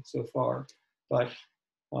so far, but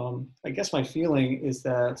I guess my feeling is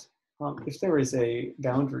that if there is a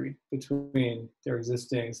boundary between their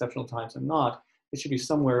existing exceptional times and not, it should be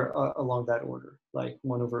somewhere along that order, like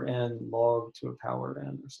 1 over n log to a power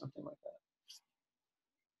n or something like that.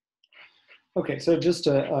 Okay, so just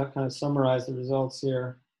to kind of summarize the results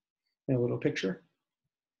here in a little picture.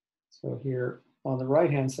 So here on the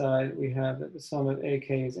right-hand side, we have that the sum of AK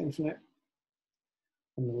is infinite.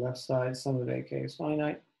 On the left side, sum of AK is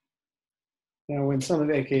finite. Now, when sum of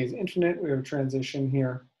AK is infinite, we have a transition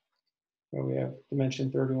here where we have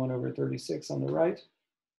dimension 31 over 36 on the right,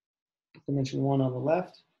 dimension 1 on the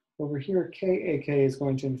left. Over here, KAK is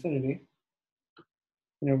going to infinity.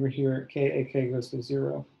 And over here, KAK goes to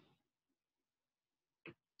 0.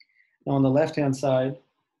 Now, on the left-hand side,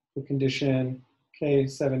 the condition K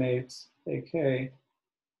 7/8 AK,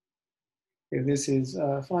 if this is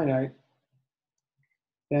finite,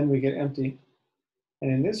 then we get empty. And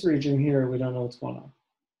in this region here, we don't know what's going on.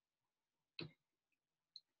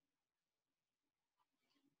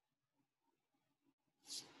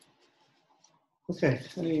 Okay,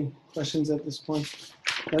 any questions at this point?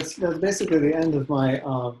 That's basically the end of my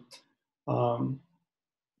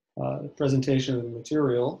presentation of the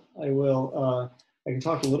material. I can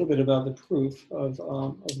talk a little bit about the proof of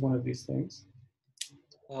one of these things.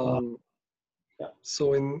 Yeah.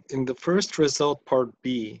 So in the first result, part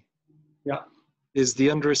B, yeah, is the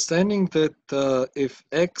understanding that if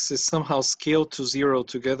x is somehow scaled to 0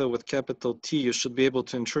 together with capital T, you should be able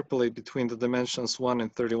to interpolate between the dimensions 1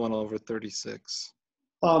 and 31 over 36.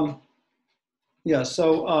 Yeah,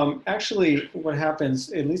 so actually what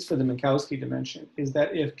happens, at least for the Minkowski dimension, is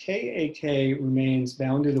that if KAK remains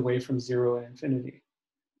bounded away from 0 and infinity,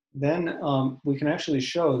 then we can actually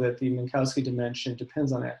show that the Minkowski dimension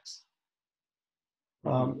depends on x.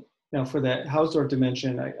 Now for the Hausdorff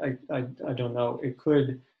dimension, I don't know. It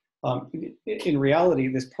could, in reality,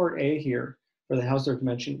 this part A here for the Hausdorff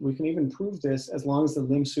dimension, we can even prove this as long as the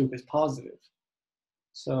lim sup is positive.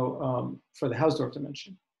 So for the Hausdorff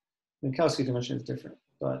dimension. Minkowski dimension is different,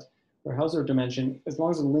 but for Hausdorff dimension, as long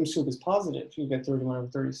as the lim sup is positive, you get 31 over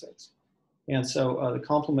 36. And so the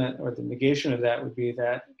complement or the negation of that would be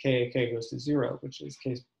that k goes to 0, which is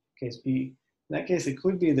case B. In that case, it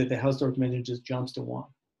could be that the Hausdorff dimension just jumps to 1,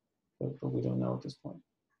 but we don't know at this point.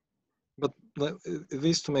 But at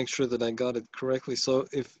least to make sure that I got it correctly, so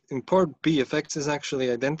if in part B, if x is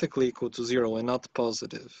actually identically equal to 0 and not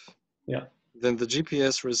positive, yeah, then the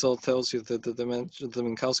GPS result tells you that the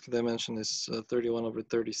Minkowski dimension is 31 over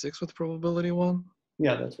 36 with probability 1?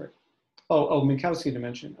 Yeah, that's right. Oh, Minkowski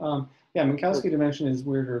dimension. Yeah, Minkowski dimension is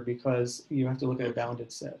weirder because you have to look at a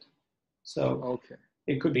bounded set. So okay,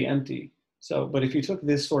 it could be empty. So, but if you took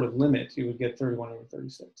this sort of limit, you would get 31 over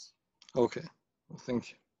 36. Okay, well,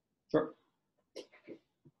 thank you. Sure.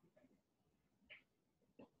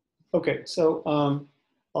 Okay, so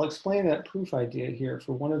I'll explain that proof idea here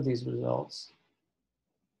for one of these results.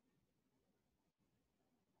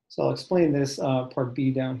 So I'll explain this part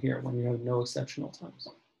B down here when you have no exceptional times.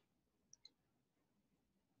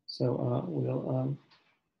 So we'll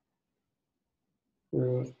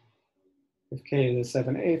prove if k is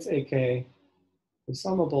 7/8, ak is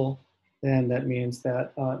summable, then that means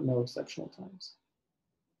that no exceptional times.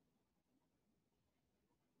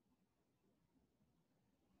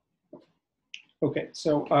 Okay,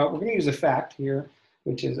 so we're going to use a fact here,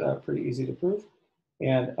 which is pretty easy to prove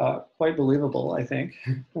and quite believable, I think.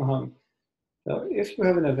 So if you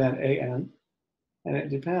have an event an, and it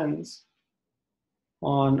depends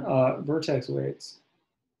on vertex weights,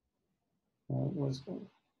 what is going on?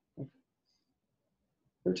 Okay.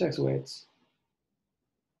 Vertex weights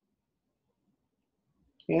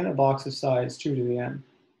in a box of size 2 to the n.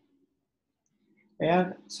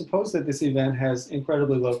 And suppose that this event has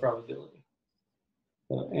incredibly low probability.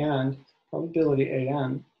 So, and probability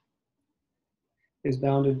an is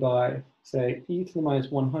bounded by, say, e to the minus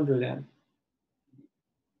 100n.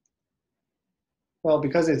 Well,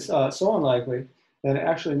 because it's so unlikely that it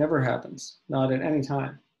actually never happens, not at any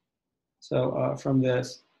time. So from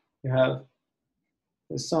this, you have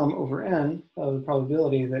the sum over n of the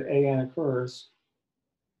probability that an occurs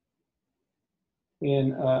in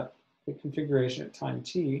the configuration at time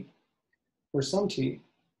t, where some t,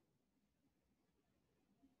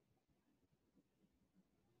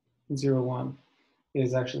 0, 1,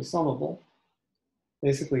 is actually summable.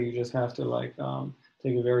 Basically, you just have to like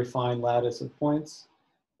take a very fine lattice of points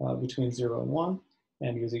between 0 and 1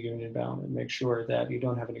 and use a union bound and make sure that you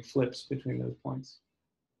don't have any flips between those points.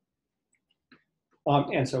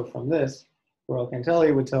 And so from this,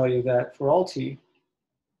 Borel-Cantelli would tell you that for all t,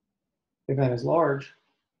 if n is large,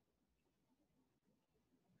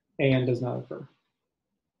 an does not occur.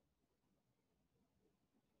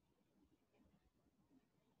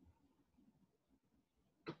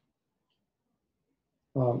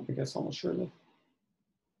 I guess almost surely.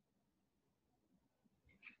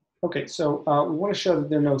 Okay, so we want to show that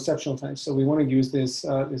there are no exceptional times. So we want to use this,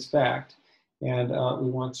 this fact, and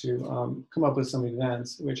we want to come up with some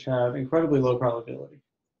events which have incredibly low probability.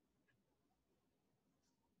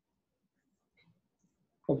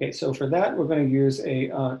 Okay, so for that, we're going to use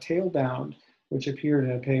a tail bound, which appeared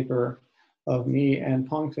in a paper of me and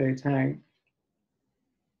Pengfei Tang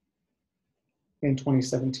in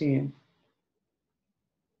 2017.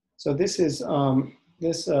 So this is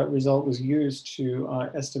this result was used to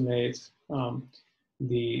estimate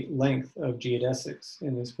the length of geodesics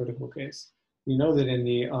in this critical case. You know that in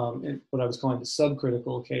the in what I was calling the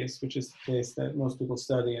subcritical case, which is the case that most people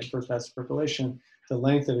study in first pass percolation, the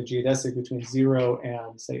length of a geodesic between 0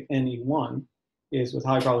 and say NE1 is with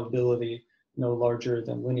high probability no larger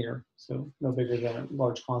than linear, so no bigger than a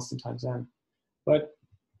large constant times n. But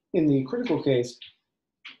in the critical case,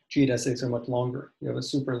 geodesics are much longer. You have a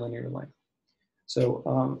superlinear length. So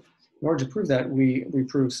in order to prove that, we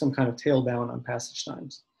prove some kind of tail bound on passage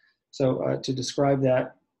times. So to describe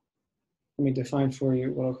that, let me define for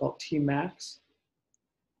you what I'll call T max.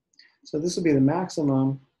 So this will be the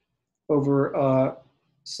maximum over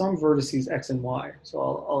some vertices x and y.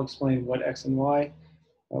 So I'll explain what x and y,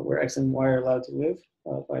 where x and y are allowed to live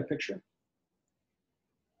by a picture.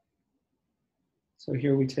 So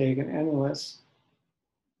here we take an annulus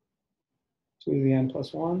 2 to the n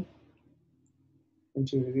plus 1 and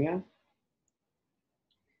 2 to the n.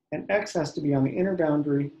 And x has to be on the inner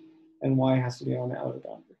boundary and y has to be on the outer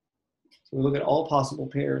boundary. So we look at all possible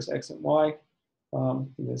pairs, x and y,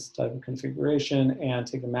 in this type of configuration and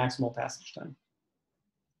take the maximal passage time.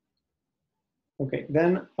 Okay,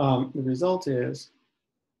 then the result is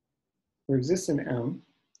there exists an M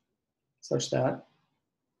such that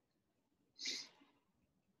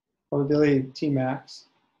probability T max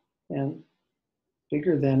n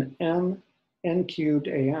bigger than m n cubed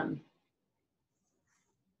an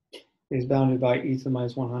is bounded by e to the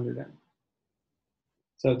minus 100n.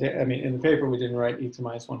 So I mean, in the paper, we didn't write e to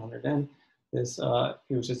minus 100n. This,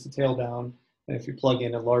 it was just a tail down. And if you plug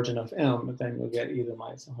in a large enough m, then you'll get e to the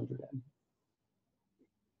minus 100n.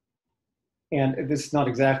 And this is not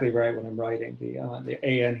exactly right when I'm writing. The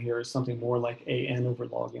an here is something more like an over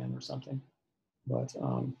log n or something. But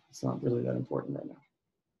it's not really that important right now.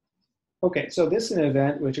 Okay, so this is an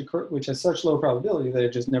event which has such low probability that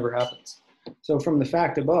it just never happens. So from the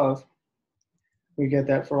fact above, we get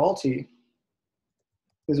that for all t,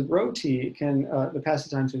 because rho t can, the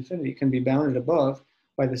passage time to infinity can be bounded above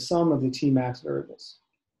by the sum of the t max variables.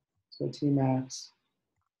 So t max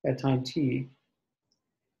at time t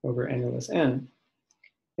over n less n.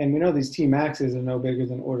 And we know these t maxes are no bigger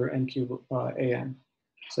than order n cubed an.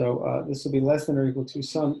 So this will be less than or equal to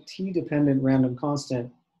some t-dependent random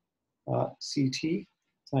constant ct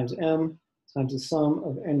times m times the sum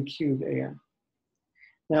of n cubed an.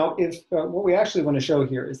 Now, if what we actually want to show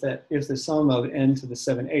here is that if the sum of n to the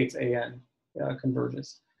 7/8 an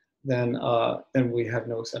converges, then we have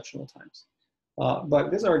no exceptional times. But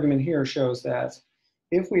this argument here shows that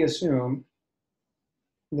if we assume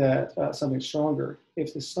that something stronger,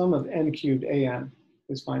 if the sum of n cubed an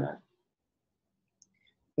is finite,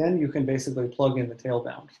 then you can basically plug in the tail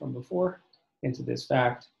bound from before into this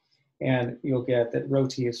fact, and you'll get that rho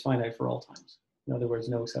t is finite for all times. In other words,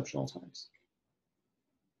 no exceptional times.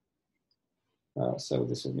 So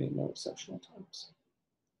this would mean no exceptional times.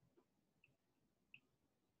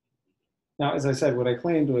 Now, as I said, what I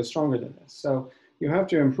claimed was stronger than this. So you have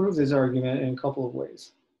to improve this argument in a couple of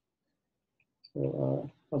ways. So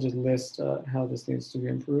I'll just list how this needs to be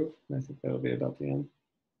improved. And I think that'll be about the end.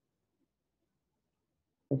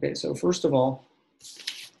 Okay, so first of all,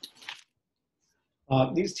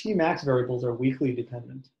 these t max variables are weakly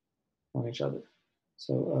dependent on each other.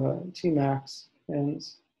 So t max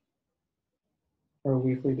n's are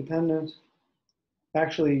weakly dependent.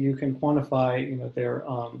 Actually, you can quantify,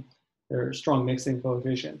 their strong mixing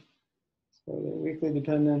coefficient. So they're weakly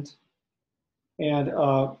dependent, and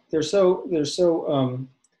they're so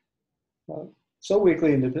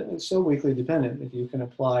weakly dependent that you can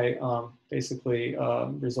apply basically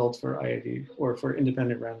results for i.i.d. or for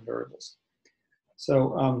independent random variables.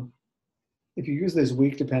 So if you use this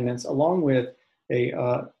weak dependence along with the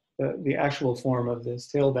actual form of this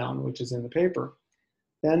tail bound, which is in the paper,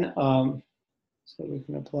 then so we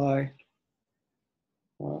can apply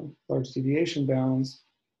large deviation bounds,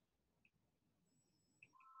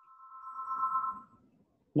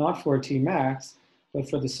 not for t max, but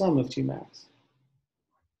for the sum of t max.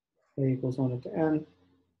 A equals 1 up to n,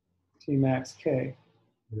 t max k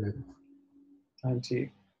times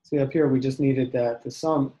t. See up here, we just needed that the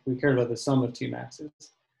sum, we cared about the sum of t maxes.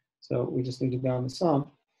 So we just need to bound the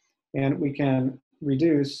sum, and we can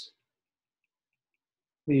reduce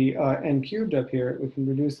the n cubed up here. We can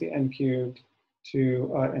reduce the n cubed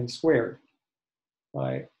to n squared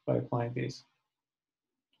by applying these.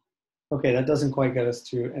 Okay, that doesn't quite get us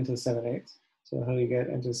to n to the 7/8. So how do you get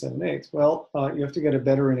n to the 7/8? Well, you have to get a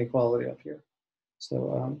better inequality up here.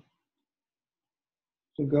 So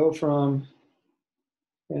to go from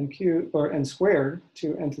n cubed or n squared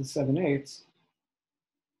to n to the 7/8,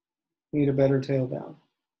 you need a better tail bound.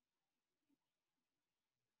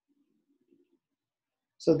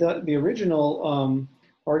 So the original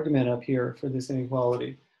argument up here for this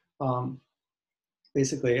inequality,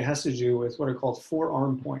 basically it has to do with what are called 4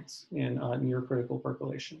 arm points in near critical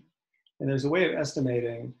percolation. And there's a way of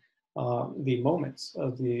estimating the moments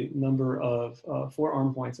of the number of 4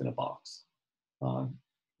 arm points in a box.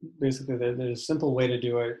 Basically, there's a simple way to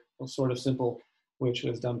do it, sort of simple, which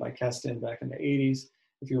was done by Keston back in the 80s.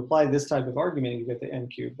 If you apply this type of argument, you get the n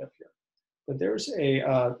cubed up here. But there's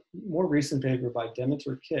a more recent paper by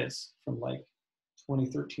Demeter Kiss from like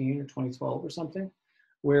 2013 or 2012 or something,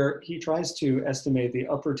 where he tries to estimate the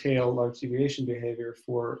upper tail large deviation behavior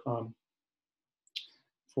for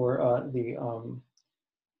the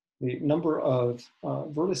number of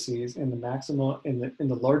vertices in the maximum in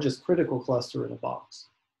the largest critical cluster in a box.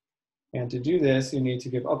 And to do this, you need to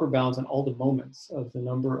give upper bounds on all the moments of the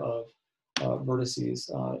number of vertices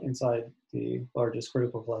inside the largest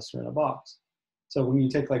critical cluster in a box. So when you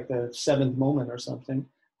take like the 7th moment or something,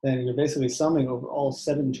 then you're basically summing over all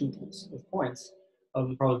 7 tuples of points of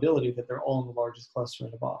the probability that they're all in the largest cluster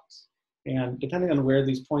in the box. And depending on where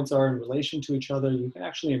these points are in relation to each other, you can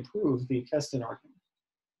actually improve the Keston argument.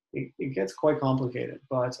 It gets quite complicated,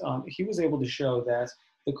 but he was able to show that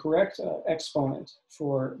the correct exponent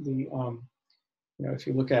for the, if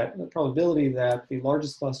you look at the probability that the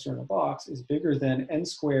largest cluster in a box is bigger than n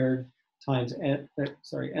squared times n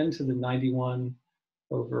to the 91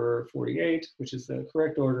 over 48, which is the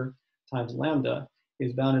correct order, times lambda,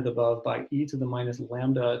 is bounded above by e to the minus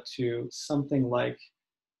lambda to something like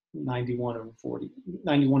 91 over 40,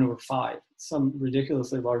 91 over 5, some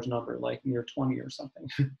ridiculously large number, like near 20 or something.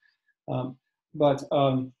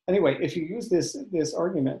 Anyway, if you use this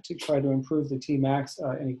argument to try to improve the T max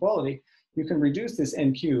inequality, you can reduce this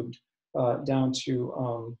n cubed down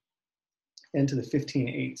to n to the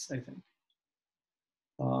 15/8, I think.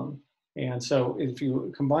 And so if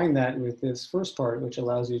you combine that with this first part, which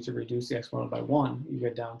allows you to reduce the exponent by 1, you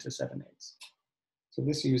get down to 7/8. So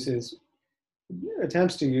this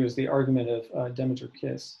attempts to use the argument of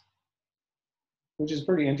Demeter-Kiss, which is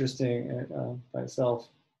pretty interesting by itself,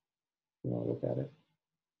 if you want to look at it.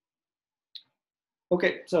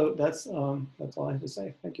 Okay, so that's all I have to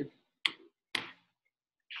say. Thank you.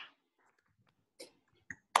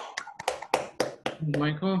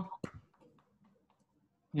 Michael?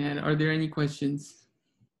 And are there any questions?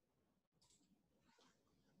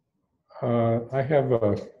 I have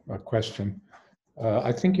a question.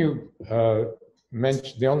 I think you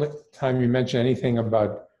mentioned, the only time you mentioned anything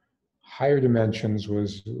about higher dimensions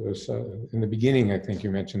was in the beginning. I think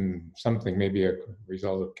you mentioned something, maybe a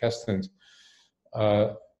result of Keston's.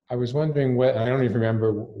 I was wondering what, I don't even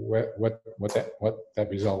remember what that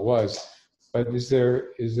result was, but is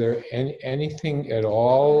there anything at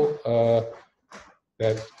all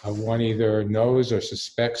that one either knows or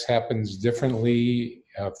suspects happens differently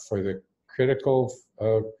for the critical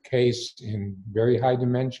case in very high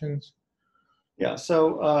dimensions? Yeah,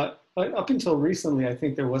 so up until recently, I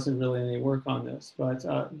think there wasn't really any work on this, but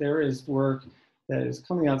there is work that is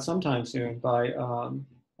coming out sometime soon by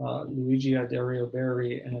Luigi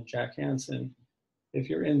Addario-Berri and Jack Hanson. If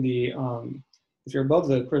you're in the, if you're above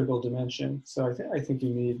the critical dimension, so I think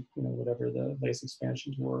you need, whatever the base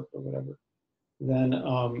expansion to work or whatever, then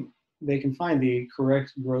they can find the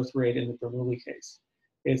correct growth rate in the Bernoulli case.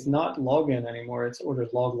 It's not log n anymore, it's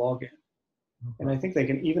ordered log n. And I think they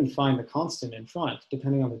can even find the constant in front,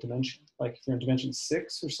 depending on the dimension. Like if you're in dimension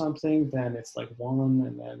 6 or something, then it's like 1,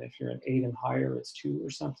 and then if you're in 8 and higher, it's 2 or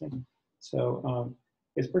something. So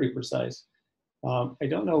it's pretty precise. I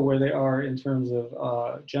don't know where they are in terms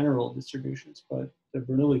of general distributions, but the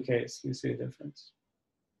Bernoulli case, you see a difference.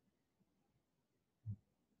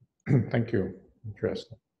 Thank you.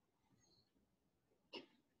 Interesting.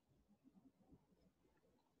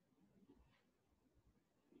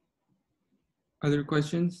 Other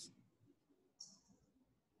questions?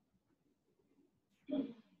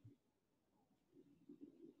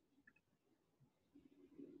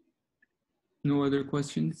 No other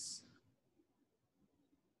questions?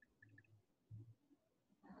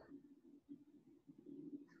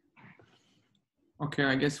 Okay,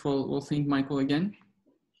 I guess we'll thank Michael again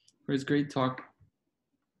for his great talk.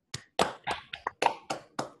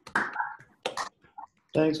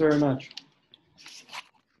 Thanks very much.